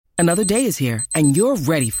Another day is here, and you're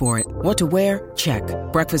ready for it. What to wear? Check.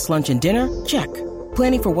 Breakfast, lunch, and dinner? Check.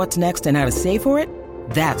 Planning for what's next and how to save for it?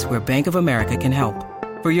 That's where Bank of America can help.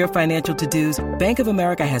 For your financial to-dos, Bank of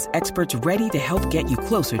America has experts ready to help get you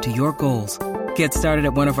closer to your goals. Get started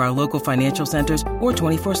at one of our local financial centers or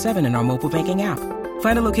 24/7 in our mobile banking app.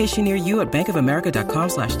 Find a location near you at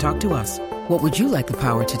bankofamerica.com/talktous. What would you like the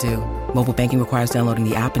power to do? Mobile banking requires downloading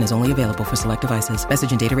the app and is only available for select devices.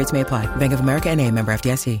 Message and data rates may apply. Bank of America N.A., member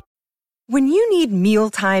FDIC. When you need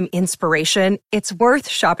mealtime inspiration, it's worth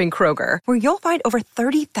shopping Kroger, where you'll find over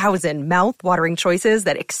 30,000 mouth-watering choices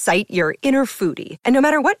that excite your inner foodie. And no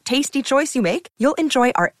matter what tasty choice you make, you'll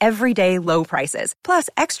enjoy our everyday low prices, plus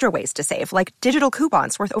extra ways to save, like digital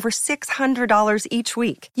coupons worth over $600 each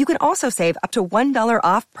week. You can also save up to $1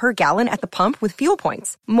 off per gallon at the pump with fuel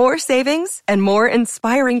points. More savings and more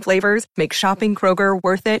inspiring flavors make shopping Kroger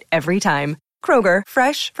worth it every time. Kroger,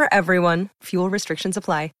 fresh for everyone. Fuel restrictions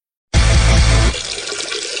apply.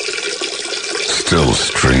 Still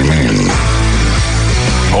streaming.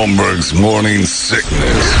 Holmberg's Morning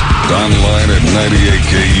Sickness. Online at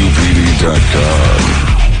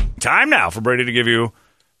 98kupd.com. Time now for Brady to give you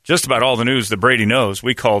just about all the news that Brady knows.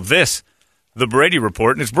 We call this the Brady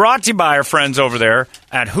Report, and it's brought to you by our friends over there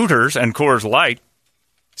at Hooters and Coors Light.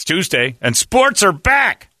 It's Tuesday, and sports are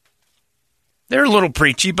back. They're a little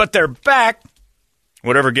preachy, but they're back.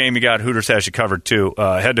 Whatever game you got, Hooters has you covered, too.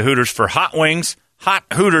 Head to Hooters for hot wings, hot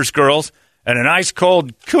Hooters girls, and an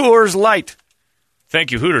ice-cold Coors Light.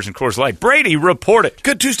 Thank you, Hooters and Coors Light. Brady, report it.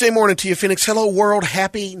 Good Tuesday morning to you, Phoenix. Hello, world.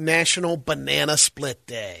 Happy National Banana Split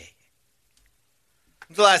Day.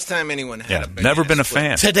 When's the last time anyone had a banana never been a split?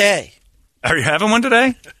 fan. Today. Are you having one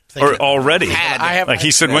today? Or already? Like he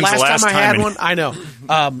said, when's the last time I had one? I know.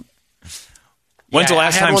 When's the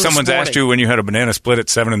last time someone's asked you when you had a banana split at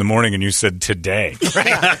 7 in the morning and you said today?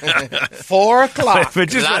 4 o'clock.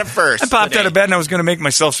 Not at first. I popped out of bed and I was going to make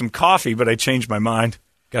myself some coffee, but I changed my mind.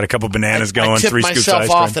 Got a couple bananas going, I tipped 3 scoops of myself ice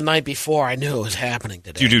off cream. the night before. I knew it was happening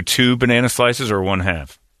today. Do you do 2 banana slices or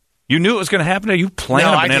 1/2? You knew it was going to happen today? You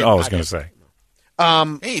planned a banana? I was going to say.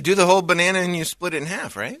 Hey, you do the whole banana and you split it in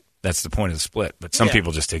half, right? That's the point of the split. But some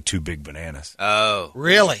people just take 2 big bananas. Oh.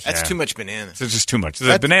 Really? That's too much banana. It's just too much.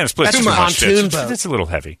 The banana split's too much. Pontoon boat. It's a little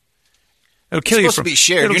heavy. It'll kill you. It's supposed to be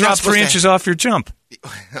shared. It'll You're drop not supposed 3 to inches off your jump.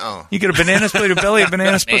 Oh. You get a banana split, your belly, a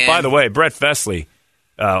banana split. By the way, Brett Vesley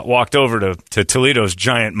walked over to Toledo's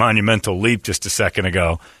giant monumental leap just a second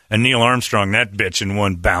ago, and Neil Armstrong, that bitch, in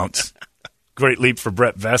one bounce. Great leap for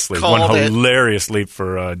Brett Vesley. Called one it. hilarious leap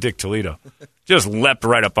for Dick Toledo. Just leapt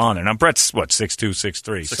right up on there. Now, Brett's, 6'2",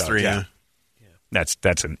 6'3". 6'3", yeah.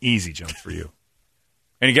 That's an easy jump for you.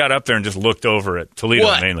 And he got up there and just looked over at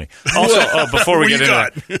Toledo mainly. Also, before we get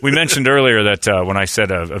into it, we mentioned earlier that when I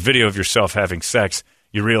said a video of yourself having sex,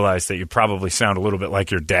 you realize that you probably sound a little bit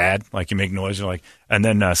like your dad, like you make noise. And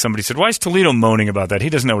then somebody said, why is Toledo moaning about that? He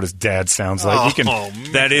doesn't know what his dad sounds like.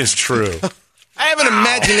 That is true. I have an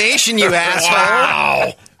imagination, you asshole.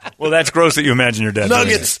 Wow. Well, that's gross that you imagine your dad.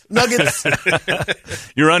 Nuggets.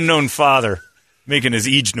 Your unknown father making his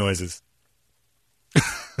eej noises.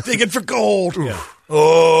 Digging for gold. Yeah.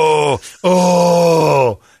 Oh,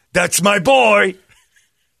 that's my boy.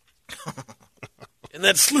 In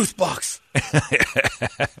that sleuth box.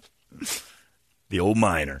 The old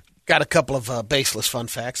miner. Got a couple of baseless fun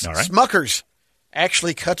facts. All right. Smucker's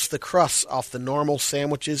actually cuts the crusts off the normal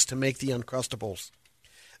sandwiches to make the Uncrustables.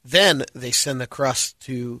 Then they send the crust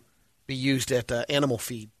to be used at animal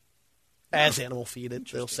feed. As animal feed,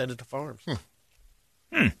 they'll send it to farms.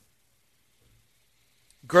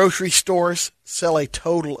 Grocery stores sell a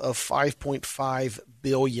total of $5.5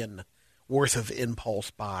 billion worth of impulse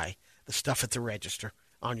buy. The stuff at the register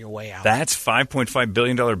on your way out. That's $5.5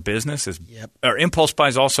 billion business? Yep. Are impulse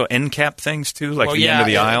buys also end cap things, too? Like the end of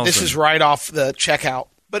the aisles? This is right off the checkout.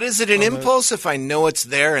 But is it an impulse if I know it's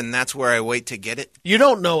there and that's where I wait to get it? You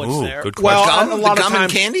don't know it's there. Good question. Well, a lot the of gum and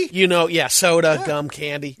times, candy? Soda, gum,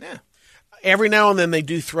 candy. Yeah. Every now and then they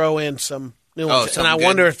do throw in some new ones, and I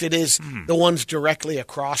wonder if it is the ones directly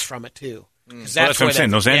across from it too. That's what I'm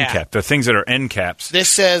saying. Those end caps, the things that are end caps. This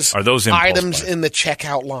says are those impulse items buys? In the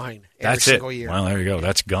checkout line every That's single it. year. Well, there you go.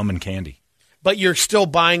 That's gum and candy. But you're still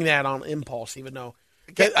buying that on impulse, even though.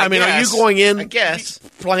 I mean, are you going in? I guess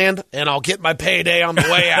planned, and I'll get my payday on the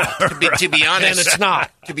way out. to be honest, and it's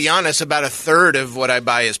not. To be honest, about a third of what I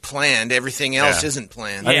buy is planned. Everything else isn't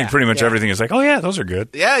planned. I think pretty much everything is like, oh yeah, those are good.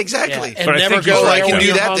 Yeah, exactly. Yeah. And but never I think go. I can when do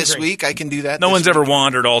you're that hungry. this week. I can do that. No this one's week. ever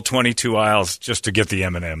wandered all 22 aisles just to get the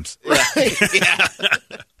M&Ms. Yeah.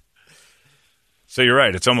 So you're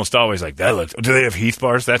right. It's almost always like that. Do they have Heath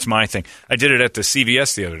bars? That's my thing. I did it at the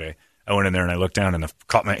CVS the other day. I went in there and I looked down and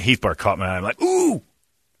the Heath bar caught my eye. I'm like, ooh,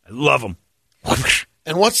 I love them.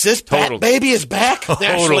 And what's this? Total- Bat Baby is back?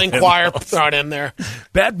 National Total Enquirer impulse. thrown in there.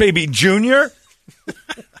 Bat Baby Jr.?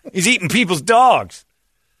 He's eating people's dogs.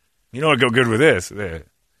 You know what would go good with this? The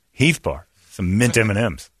Heath Bar. Some mint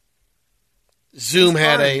M&Ms. Zoom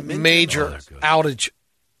had a Mint major they're good. outage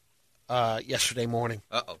yesterday morning.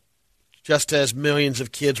 Uh-oh. Just as millions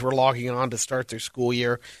of kids were logging on to start their school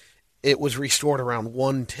year, it was restored around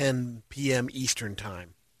 1:10 p.m. Eastern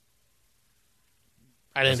Time.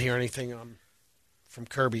 I didn't hear anything from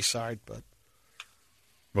Kirby's side, but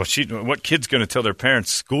Well, what kid's going to tell their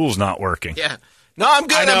parents school's not working? Yeah. No, I'm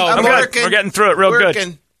good. I know. I'm I'm good. working. We're getting through it real good.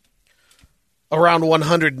 Working. around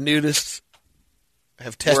 100 nudists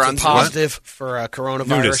have We're on tested Zoom. positive for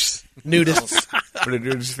coronavirus. Nudists. What did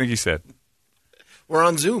you think he said? We're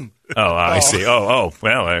on Zoom. Oh, I see. Oh,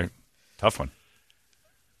 well, tough one.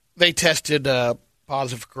 They tested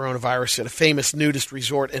positive for coronavirus at a famous nudist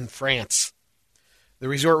resort in France. The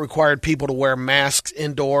resort required people to wear masks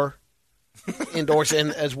indoors,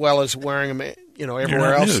 and as well as wearing them,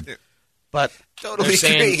 everywhere not else. nude. But Totally they're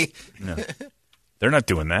saying, agree. They're not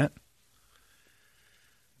doing that.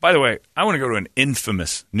 By the way, I want to go to an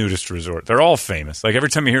infamous nudist resort. They're all famous. Like every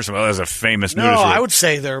time you hear something, there's a famous no, nudist resort. I would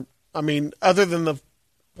say they're. I mean, other than the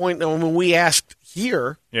point that when we asked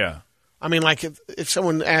here. Yeah. I mean, like if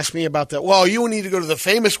someone asked me about that, well, you need to go to the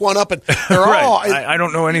famous one up, and they're Right. all. I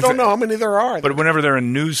don't know You anything. don't know how many there are. But whenever they're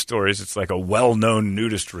in news stories, it's like a well-known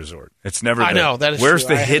nudist resort. It's never. I know, that is Where's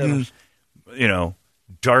true. the I had hidden,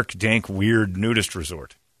 dark, dank, weird nudist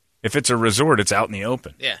resort? If it's a resort, it's out in the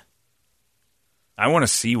open. Yeah. I want to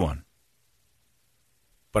see one,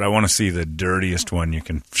 but I want to see the dirtiest one you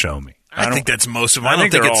can show me. I think that's most of them. I I don't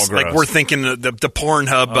think think they're it's all like gross. we're thinking the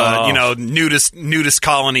Pornhub, nudist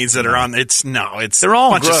colonies that are on. They're all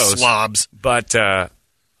a bunch gross. of slobs. But I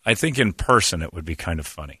think in person it would be kind of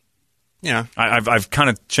funny. Yeah, I've kind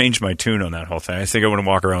of changed my tune on that whole thing. I think I want to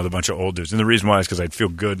walk around with a bunch of old dudes, and the reason why is because I'd feel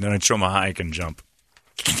good, and then I'd show them how high I can jump.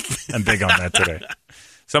 I'm big on that today.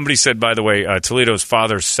 Somebody said, by the way, Toledo's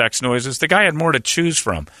father's sex noises. The guy had more to choose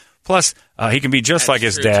from. Plus, he can be just That's like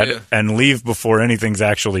his true, dad too. and leave before anything's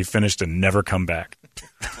actually finished and never come back.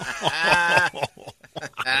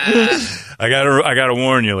 I gotta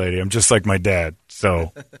warn you, lady. I'm just like my dad.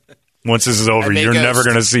 So once this is over, may you're ghost. never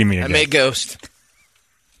going to see me I again. may ghost.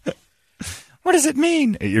 What does it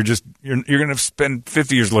mean? You're going to spend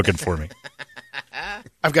 50 years looking for me.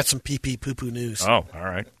 I've got some pee-pee poo-poo news. Oh, all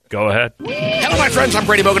right. Go ahead. Hello, my friends. I'm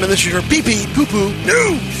Brady Bogan, and this is your pee-pee poo-poo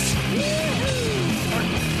news.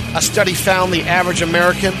 A study found the average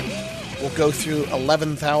American will go through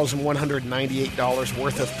 $11,198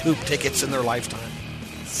 worth of poop tickets in their lifetime.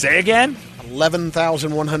 Say again?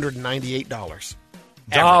 $11,198.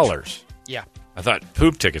 Dollars. Yeah. I thought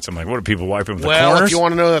poop tickets. I'm like, what are people wiping with the Well, corners? if you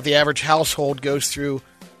want to know that the average household goes through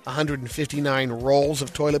 159 rolls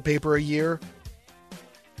of toilet paper a year,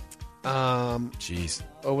 Jeez.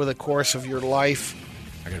 over the course of your life,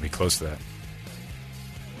 I got to be close to that.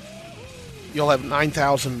 you'll have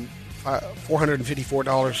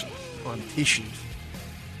 $9,454 on tissues.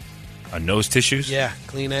 On nose tissues? Yeah,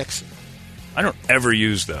 Kleenex. I don't ever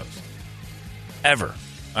use those. Ever.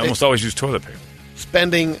 I almost always use toilet paper.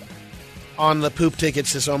 Spending on the poop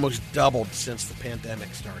tickets has almost doubled since the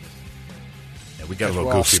pandemic started. Yeah, we got a Because little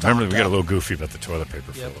we're all goofy. Remember, we stocked got a up. little goofy about the toilet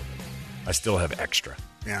paper for a Yep. little bit. I still have extra,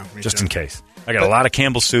 yeah, me just too. in case. I got a lot of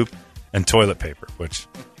Campbell's soup and toilet paper, which,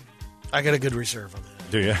 I got a good reserve on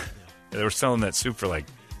that. do you? They were selling that soup for like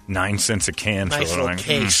 9 cents a can. Nice for little like,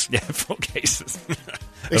 case. Yeah, full cases.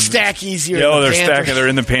 They stack easier. Yo, in the they're pantry. stacking. They're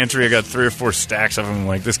in the pantry. I got 3 or 4 stacks of them. I'm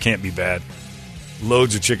like, this can't be bad.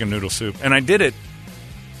 Loads of chicken noodle soup. And I did it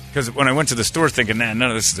because when I went to the store thinking, none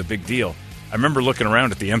of this is a big deal. I remember looking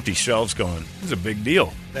around at the empty shelves going, this is a big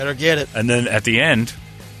deal. Better get it. And then at the end,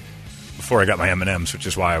 before I got my M&Ms, which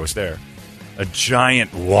is why I was there, a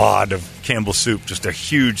giant wad of Campbell's soup, just a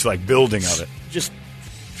huge like building of it. Just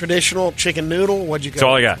traditional chicken noodle. What'd you go? That's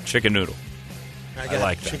all I got, chicken noodle. I I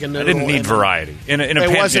like that. chicken I noodle. didn't need and- variety. In a It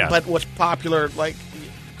pan- wasn't, yeah. but what's popular, like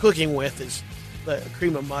cooking with, is the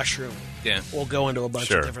cream of mushroom. Yeah. Will go into a bunch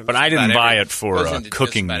Sure, of different. but I didn't About buy every- it for goes into just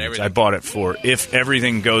cooking about needs. everything. I bought it for if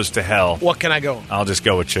everything goes to hell, What can I go? I'll just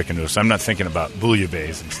go with chicken noodles. I'm not thinking about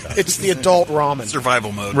bouillabaisse and stuff. It's the adult ramen.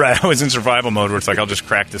 Survival mode. Right, I was in survival mode where it's like I'll just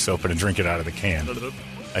crack this open and drink it out of the can.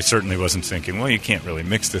 I certainly wasn't thinking, well, you can't really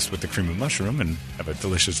mix this with the cream of mushroom and have a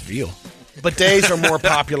delicious veal. Bidets are more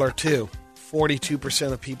popular too.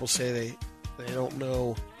 42% of people say they don't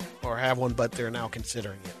know or have one, but they're now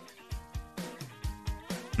considering it.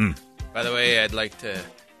 By the way, I'd like to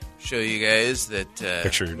show you guys that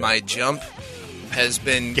Picture your my jump has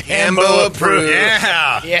been Gambo approved.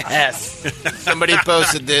 Yeah. Yes. Somebody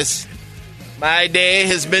posted this. My day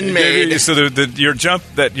has been made. So your jump,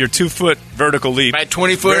 your 2-foot vertical leap, My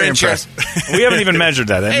 20-foot very chest. impressive. We haven't even measured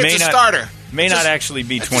that. That Hey, may it's a not, starter. May It's not a- actually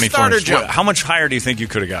be it's a 24 starter inches. jump. How much higher do you think you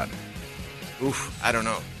could have gotten? Oof, I don't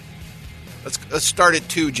know. Let's start at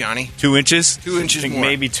 2, Johnny. 2 inches? 2 inches I think more.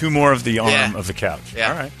 maybe 2 more of the arm Yeah. of the couch.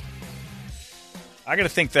 Yeah. All right. I got to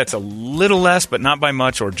think that's a little less, but not by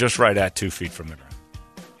much, or just right at 2 feet from the ground.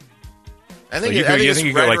 I So think you I could, think you it's think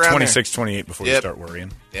you right go like around 26, 28 before you Yep. start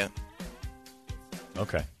worrying? there.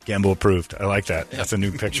 Okay. Gamble approved. I like that. That's a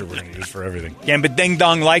new picture we're going to use for everything. Gamba ding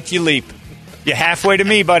dong, like you leap. You're halfway to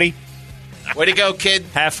me, buddy. Yeah. Way to go, kid.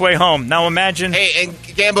 Halfway home. Now imagine. Hey, and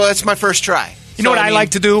Gambo, that's my first try. You know So, what I mean,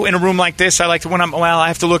 like to do in a room like this? I like to I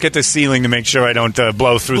have to look at the ceiling to make sure I don't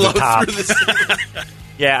blow through blow the top. through the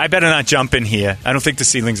Yeah, I better not jump in here. I don't think the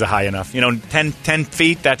ceilings are high enough. 10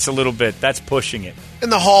 feet, that's a little bit. That's pushing it. In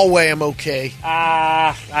the hallway, I'm okay.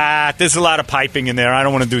 There's a lot of piping in there. I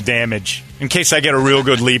don't want to do damage in case I get a real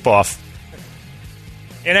good leap off.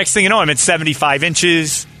 And next thing you know, I'm at 75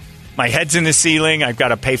 inches. My head's in the ceiling. I've got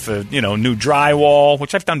to pay for, new drywall,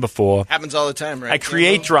 which I've done before. Happens all the time, right? I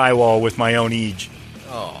create Gambo? drywall with my own eage.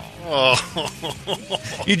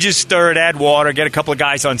 You just stir it, add water, get a couple of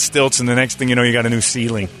guys on stilts, and the next thing you know, you got a new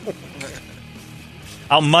ceiling.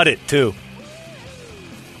 I'll mud it, too.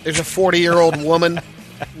 There's a 40-year-old woman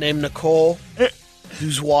named Nicole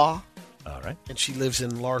Duzois, All right. and she lives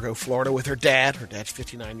in Largo, Florida, with her dad. Her dad's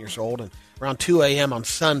 59 years old, and around 2 a.m. on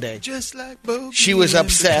Sunday, Just like Bogey she was and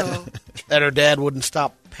upset Patrol. that her dad wouldn't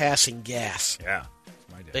stop passing gas. Yeah.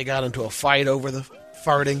 They got into a fight over the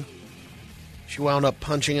farting. She wound up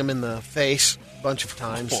punching him in the face a bunch of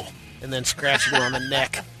times and then scratching him on the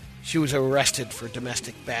neck. She was arrested for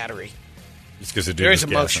domestic battery. Just because the dude There was is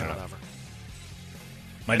a gassing mugshot up. of her.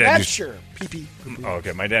 My dad That's used sure. Pee-pee. Oh,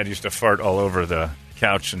 okay. My dad used to fart all over the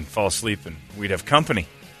couch and fall asleep, and we'd have company.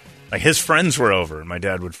 Like his friends were over, and my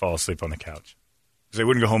dad would fall asleep on the couch because they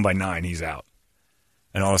wouldn't go home by 9. He's out,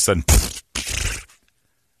 and all of a sudden,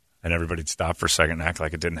 and everybody'd stop for a second and act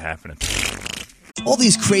like it didn't happen. And All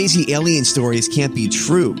these crazy alien stories can't be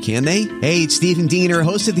true, can they? Hey, it's Stephen Diener,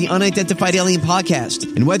 host of the Unidentified Alien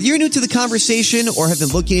Podcast. And whether you're new to the conversation or have been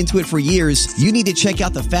looking into it for years, you need to check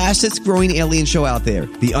out the fastest growing alien show out there,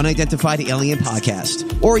 the Unidentified Alien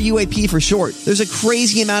Podcast, or UAP for short. There's a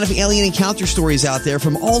crazy amount of alien encounter stories out there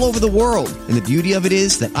from all over the world. And the beauty of it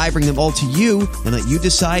is that I bring them all to you and let you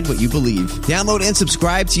decide what you believe. Download and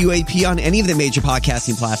subscribe to UAP on any of the major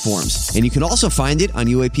podcasting platforms. And you can also find it on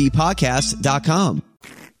UAPpodcast.com.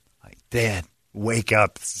 Dad, wake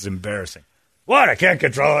up! This is embarrassing. What? I can't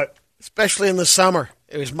control it. Especially in the summer.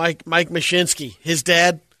 It was Mike Mashinsky. His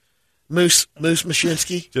dad, Moose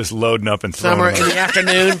Mashinsky. Just loading up and throwing Summer them in out. the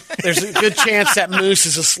afternoon. There's a good chance that Moose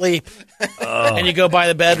is asleep. And you go by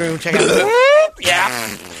the bedroom and check out.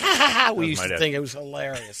 Yeah. We used my to dad. think it was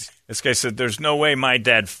hilarious. This guy said, "There's no way my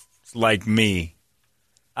dad's like me.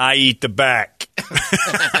 I eat the back."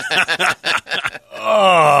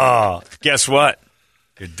 Oh, guess what?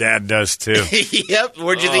 Your dad does too. Yep.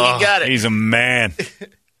 Where'd you think you got it? He's a man.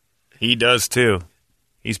 He does too.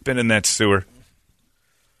 He's been in that sewer.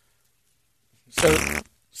 So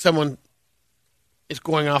someone is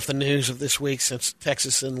going off the news of this week since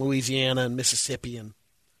Texas and Louisiana and Mississippi and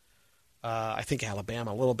I think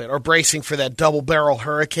Alabama a little bit are bracing for that double-barrel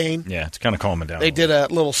hurricane. Yeah, it's kind of calming down. They did a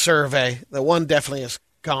little survey. The one definitely has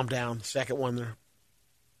calmed down. The second one, they're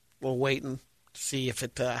a little waiting to see if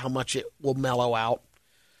how much it will mellow out.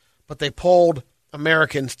 But they polled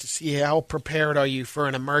Americans to see how prepared are you for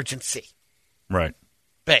an emergency, Right.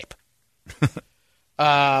 babe.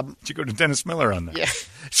 Did you go to Dennis Miller on that? Yeah.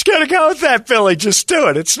 Just gotta go with that, Billy. Just do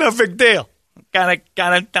it. It's no big deal. Don't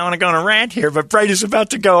want to go on a rant here, but Brady's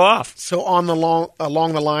about to go off. So on the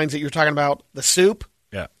along the lines that you're talking about, the soup.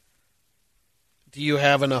 Yeah. Do you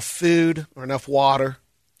have enough food or enough water?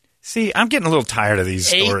 See, I'm getting a little tired of these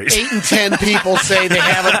stories. 8 and 10 people say they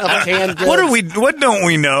have enough canned goods. What don't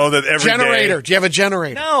we know that every Generator. day? Do you have a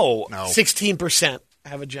generator? No. 16%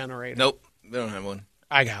 have a generator. Nope. We don't have one.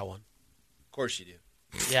 I got one. Of course you do.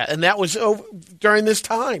 Yeah, and that was over during this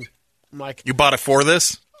time. I'm like, You bought it for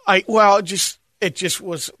this? it just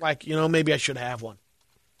was like, maybe I should have one.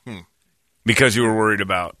 Because you were worried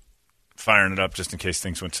about firing it up just in case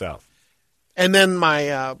things went south. And then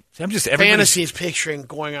my See, I'm just fantasy is picturing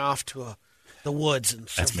going off to the woods and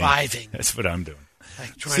That's me. surviving. That's what I'm doing.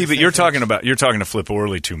 Like, trying See, to but you're think talking to Flip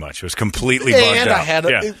Orley too much. It was completely bugged and out. I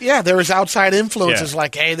had there was outside influences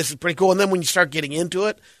like, hey, this is pretty cool. And then when you start getting into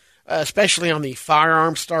it, especially on the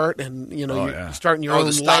firearm start, and you're starting your own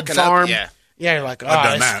the lead stocking up, farm, yeah. Yeah, you're like, oh, I've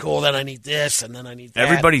done that's that. cool. Then I need this, and then I need that.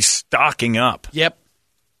 Everybody's stocking up. Yep.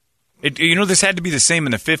 This had to be the same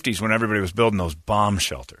in the 50s when everybody was building those bomb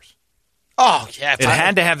shelters. Oh, yeah. It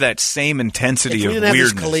had to have that same intensity if we of didn't have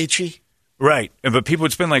this weirdness. caliche. Right, but people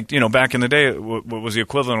would spend back in the day, what was the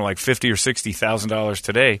equivalent of like $50,000 or $60,000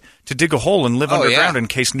 today to dig a hole and live underground in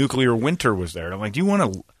case nuclear winter was there. And I'm like, do you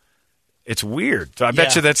want to? It's weird. So I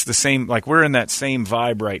bet you that's the same. Like we're in that same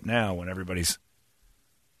vibe right now when everybody's.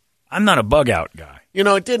 I'm not a bug out guy.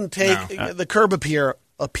 It didn't take the curb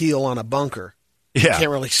appeal on a bunker. Yeah, you can't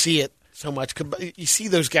really see it so much. You see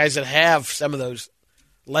those guys that have some of those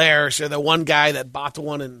lairs. Or the one guy that bought the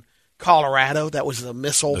one in Colorado, that was the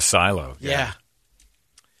missile. The silo. Yeah.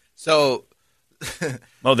 So,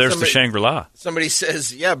 there's the Shangri-La. Somebody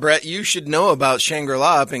says, yeah, Brett, you should know about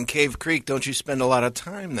Shangri-La up in Cave Creek. Don't you spend a lot of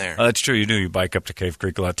time there? That's true. You do. You bike up to Cave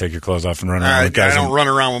Creek a lot, take your clothes off, and run around with guys. I don't run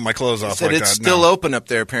around with my clothes off Said like it's that. still open up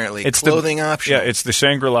there, apparently. It's clothing option. Yeah, it's the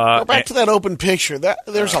Shangri-La. Go back to that open picture.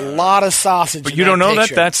 There's a lot of sausage. But in you don't know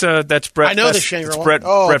picture. that's Brett. I know the Shangri-La. It's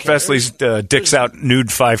Brett Vesley's Dicks Out Nude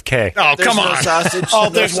 5K. Oh, There's come no on. sausage.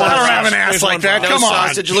 There's no one. I don't sausage. have an ass There's like one that. No Come on.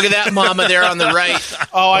 sausage. Look at that mama there on the right.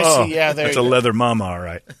 Oh, I see. Yeah, there That's you a go. leather mama, all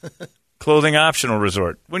right. Clothing optional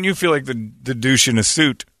resort. Wouldn't you feel like the douche in a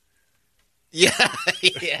suit? Yeah.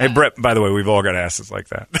 Hey, Brett, by the way, we've all got asses like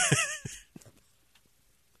that.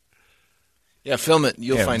 Yeah, film it.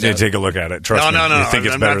 You'll find out. Take a look at it. Trust me. No, You think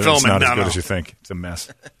it's I'm better not than it's filming. not as No, good no. as you think. It's a mess.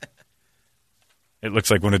 It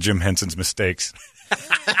looks like one of Jim Henson's mistakes.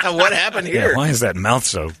 What happened Yeah, here? why is that mouth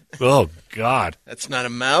so... Oh, God. That's not a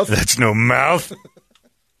mouth. That's no mouth.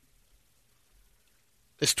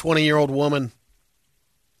 This 20-year-old woman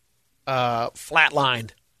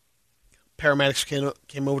flatlined. Paramedics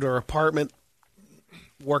came over to her apartment,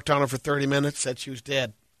 worked on her for 30 minutes, said she was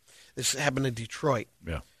dead. This happened in Detroit.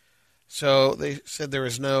 Yeah. So they said there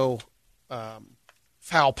was no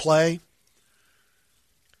foul play.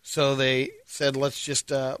 So they said, let's just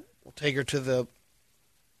we'll take her to the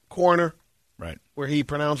coroner, Right. where he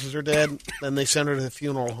pronounces her dead. Then they send her to the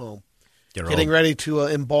funeral home. Get her Getting all- ready to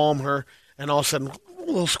embalm her, and all of a sudden, a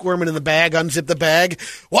little squirming in the bag, unzip the bag.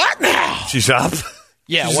 What now? She's up?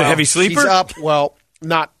 Yeah, She's a heavy sleeper? She's up. Well,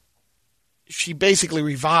 not. She basically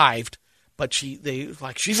revived, but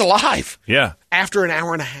she's alive Yeah. after an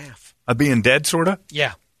hour and a half. Being dead, sort of?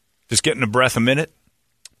 Yeah. Just getting a breath a minute?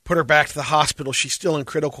 Put her back to the hospital. She's still in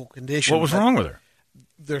critical condition. What was but wrong with her?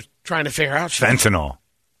 They're trying to figure out. Fentanyl.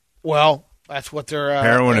 Well, that's what they're.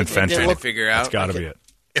 Heroin and it didn't fentanyl. look- Figure out. That's got to be it.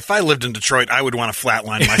 If I lived in Detroit, I would want to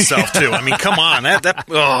flatline myself, too. I mean, come on.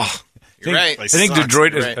 Oh. You're right. I think Sucks.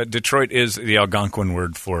 Detroit is the Algonquin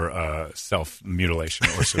word for self-mutilation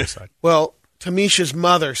or suicide. Well, Tamisha's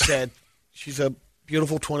mother said she's a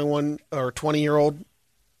beautiful 21 or 20-year-old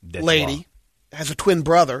Dead lady, law. has a twin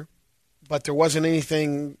brother, but there wasn't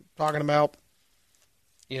anything talking about,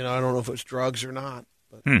 I don't know if it was drugs or not.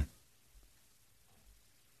 But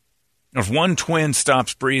If one twin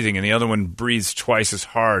stops breathing and the other one breathes twice as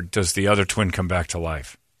hard, does the other twin come back to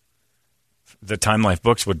life? The Time Life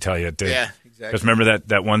books would tell you it did. Yeah, exactly. Because remember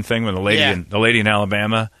that one thing when the lady Yeah. the lady in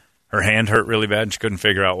Alabama, her hand hurt really bad and she couldn't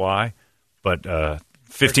figure out why, but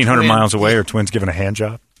 1,500 twin- miles away, her twin's giving a hand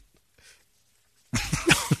job.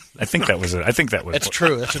 I think that was it. That's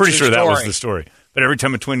true. That's a pretty true sure that was story. the story. But every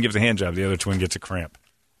time a twin gives a hand job, the other twin gets a cramp.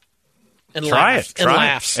 and Try laughs, it. and Try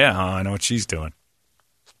laughs. it. Yeah, I know what she's doing.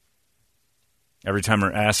 Every time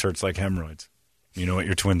her ass hurts like hemorrhoids. You know what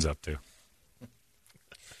your twin's up to.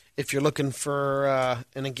 If you're looking for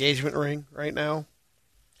an engagement ring right now,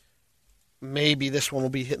 maybe this one will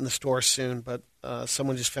be hitting the store soon. But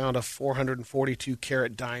someone just found a 442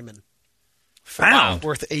 carat diamond. Found?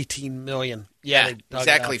 Worth $18 million. Yeah, they dug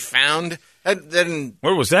exactly. it Found. Then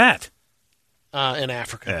Where was that? up, in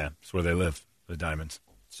Africa. Yeah, it's where they live, the diamonds.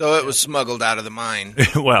 so it was smuggled out of the mine.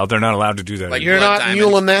 Well, they're not allowed to do that. Like anymore. You're blood not diamonds.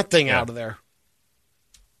 muling that thing Yeah. out of there.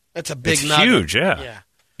 That's a big It's nugget. huge, yeah. Yeah.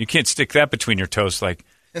 You can't stick that between your toes like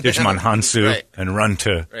Digimon Hansu Right. and run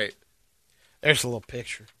to... Right. There's a little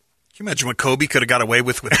picture. Can you imagine what Kobe could have got away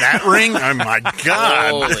with that ring? Oh, my God.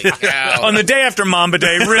 Holy cow. On the day after Mamba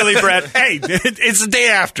Day, really, Brett? Hey, it's the day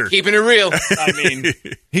after. Keeping it real. I mean,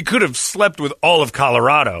 he could have slept with all of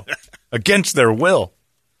Colorado against their will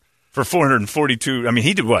for 442. I mean,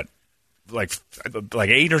 he did what? Like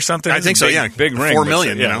 8 or something? I think so, Big- yeah. Big ring. $4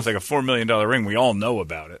 million, Yeah, you know. it's like a $4 million ring. We all know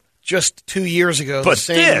about it. Just 2 years ago, But the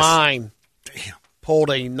same this- mine pulled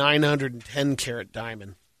a 910 carat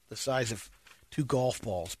diamond, the size of 2 golf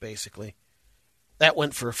balls, basically. That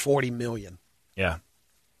went for $40 million. Yeah.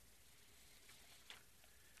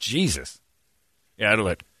 Jesus. Yeah, I'd have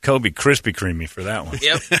let Kobe Krispy Kreme me for that one.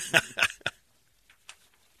 Yep.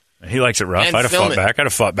 He likes it rough. And I'd have film fought it. back. I'd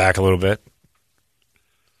have fought back a little bit.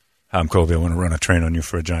 I'm Colby. I want to run a train on you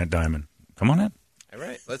for a giant diamond. Come on in. All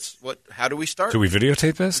right. How do we start? Do we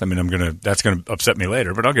videotape this? I mean, that's going to upset me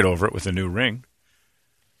later, but I'll get over it with a new ring.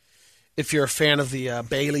 If you're a fan of the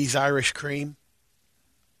Bailey's Irish Cream,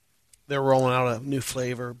 they're rolling out a new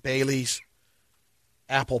flavor, Bailey's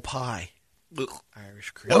Apple Pie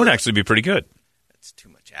Irish Cream. That would actually be pretty good. That's too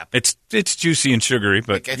much apple. It's juicy and sugary,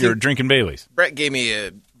 but I you're think drinking Bailey's. Brett gave me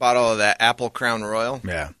a bottle of that Apple Crown Royal.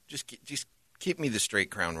 Yeah. Just keep me the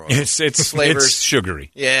straight Crown Royal. It's flavors.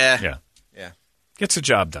 sugary. Yeah. Yeah. Yeah. Gets the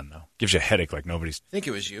job done, though. Gives you a headache like nobody's. I think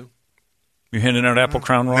it was you. You handing out Apple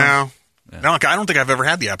Crown Royal? No. No, I don't think I've ever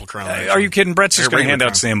had the Apple Crown. Are you kidding? Brett's just going to hand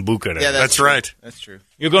Regular out Sambuca. Yeah, That's right. That's true.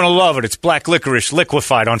 You're going to love it. It's black licorice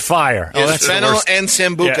liquefied on fire. Yeah, that's the fennel worst. and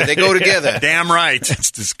Sambuca, Yeah. they go together. Damn right.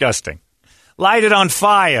 It's disgusting. Light it on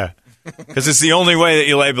fire. Because it's the only way that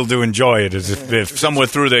you'll able to enjoy it is if somewhere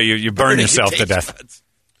through there you burn yourself to death.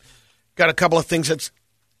 Got a couple of things that's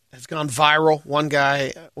gone viral. One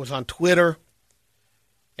guy was on Twitter,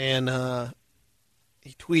 and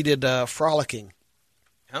he tweeted frolicking.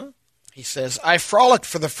 Huh? He says, I frolicked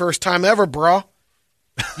for the first time ever, bro.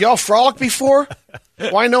 Y'all frolicked before?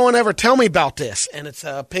 Why no one ever tell me about this? And it's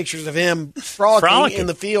pictures of him frolicking in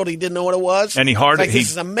the field. He didn't know what it was. And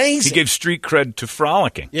this is amazing. He gave street cred to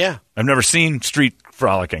frolicking. Yeah. I've never seen street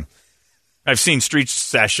frolicking. I've seen street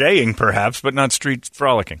sashaying, perhaps, but not street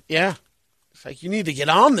frolicking. Yeah. It's like, you need to get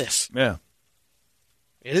on this. Yeah.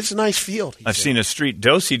 It is a nice field. I've seen a street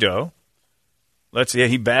do-si-do. He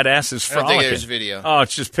badasses I don't frolicking. think there's video. Oh,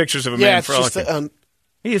 it's just pictures of a man it's frolicking. just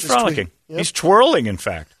he is just frolicking. tweet. Yep. He's twirling, in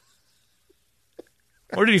fact.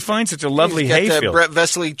 Where did he find such a lovely He's got the hayfield? Brett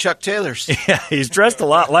Vesley Chuck Taylors. Yeah, he's dressed a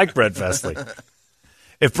lot like Brett Vesley.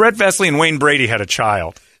 If Brett Vesley and Wayne Brady had a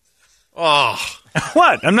child. Oh.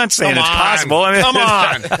 What? I'm not saying Come it's on. possible. I mean, Come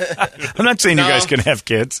on. I'm not saying you No. guys can have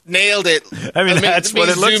kids. Nailed it. I mean, that's what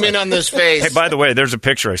it looks zoom like. in on this face. Hey, by the way, there's a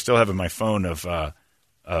picture I still have in my phone of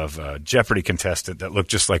Jeopardy contestant that looked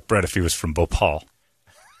just like Brett if he was from Bhopal.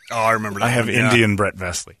 Oh, I remember that. I have one, yeah. Indian Brett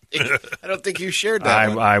Vesley. I don't think you shared that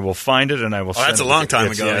one. I will find it and I will send that's it. a long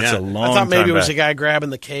time It's- ago, It's yeah. a long I thought maybe time it was back. a guy grabbing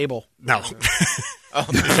the cable. No.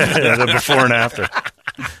 The before and after.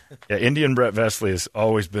 Yeah, Indian Brett Vesley has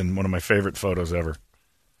always been one of my favorite photos ever.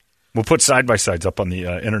 We'll put side-by-sides up on the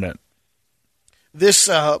internet. This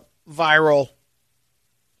viral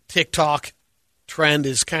TikTok trend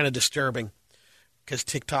is kind of disturbing because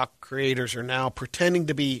TikTok creators are now pretending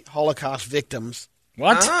to be Holocaust victims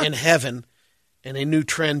What? in heaven in a new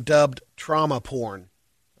trend dubbed trauma porn.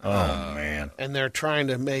 Oh, man. And they're trying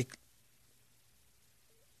to make,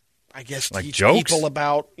 I guess, Like teach jokes? people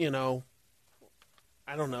about,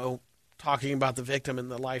 I don't know, talking about the victim and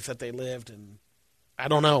the life that they lived. And I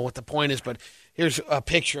don't know what the point is, but here's a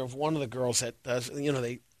picture of one of the girls that does,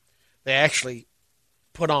 they actually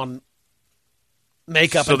put on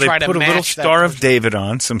makeup So and they try to put a match little that Star of person. David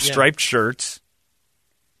on, some striped shirts,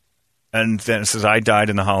 and then it says, I died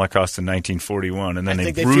in the Holocaust in 1941, and then I they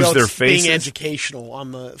think they bruise feel their it's being faces. educational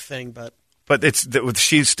on the thing, but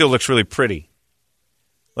She still looks really pretty.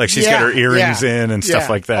 Like she's got her earrings in and stuff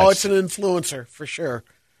like that. Oh, it's an influencer for sure.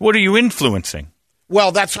 What are you influencing?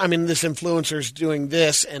 Well, this influencer's doing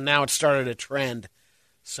this, and now it started a trend.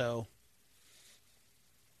 So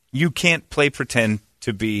You can't play pretend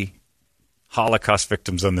to be Holocaust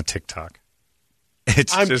victims on the TikTok.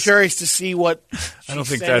 I'm curious to see what I don't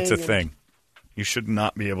she's think that's a saying. thing. You should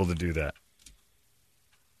not be able to do that.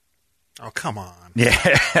 Oh, come on. Yeah.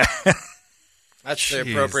 That's the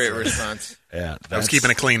appropriate response. Yeah. I was keeping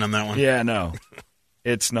it clean on that one. Yeah, no.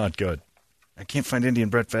 It's not good. I can't find Indian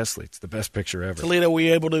Brett Vesley. It's the best picture ever. Toledo, were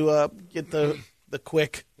you able to get the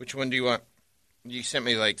quick? Which one do you want? You sent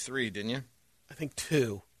me like 3, didn't you? I think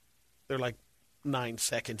 2. They're like 9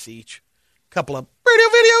 seconds each. Couple of radio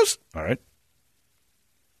videos. All right.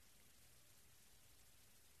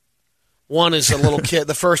 One is a little kid.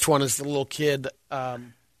 The first one is the little kid.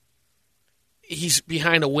 He's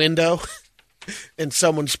behind a window, and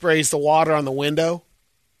someone sprays the water on the window,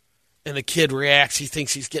 and the kid reacts. He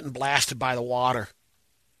thinks he's getting blasted by the water.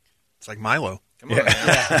 It's like Milo. Come on,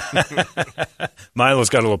 man. Milo's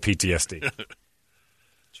got a little PTSD.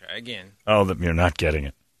 Try again. Oh, you're not getting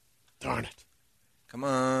it. Darn it. Come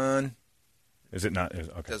on. Is it not?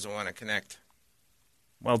 Okay. Doesn't want to connect.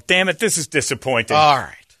 Well, damn it. This is disappointing. All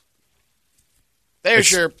right. There's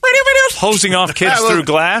It's- your radio videos. Hosing off kids through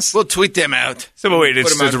glass? We'll tweet them out. So, but wait, Put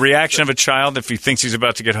it's 'em out. the reaction of a child if he thinks he's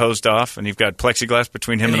about to get hosed off and you've got plexiglass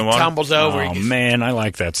between him And and, he the water? tumbles over. Oh, He gets- man, I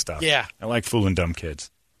like that stuff. Yeah. I like fooling dumb kids.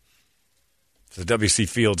 It's the W.C.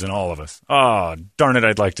 Fields in all of us. Oh, darn it,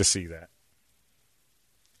 I'd like to see that.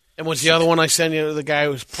 And was the other one I sent you the guy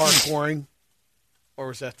who was parkouring? Or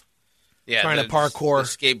was that trying to parkour?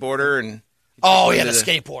 The skateboarder and the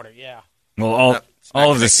skateboarder, yeah. Well,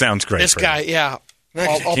 all of this sounds great. This guy, yeah.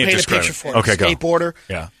 I'll paint a picture for you. Okay, go. Skateboarder,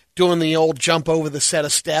 yeah, doing the old jump over the set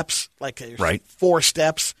of steps, like there's 4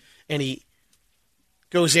 steps, and he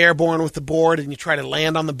goes airborne with the board, and you try to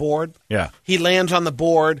land on the board. Yeah. He lands on the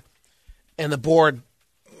board, and the board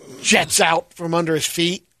jets out from under his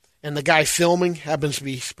feet, and the guy filming happens to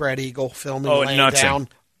be Spread Eagle filming, laying down. Him.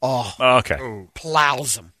 Oh, okay.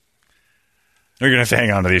 Plows him. You're going to have to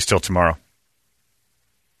hang on to these till tomorrow.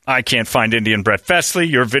 I can't find Indian Brett Festley.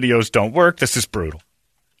 Your videos don't work. This is brutal.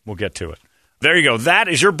 We'll get to it. There you go. That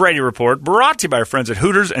is your Brady Report, brought to you by our friends at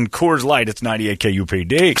Hooters and Coors Light. It's 98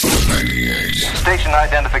 KUPD. 98. Station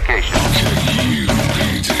identification.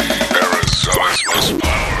 KUPD. Arizona's most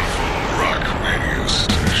powerful.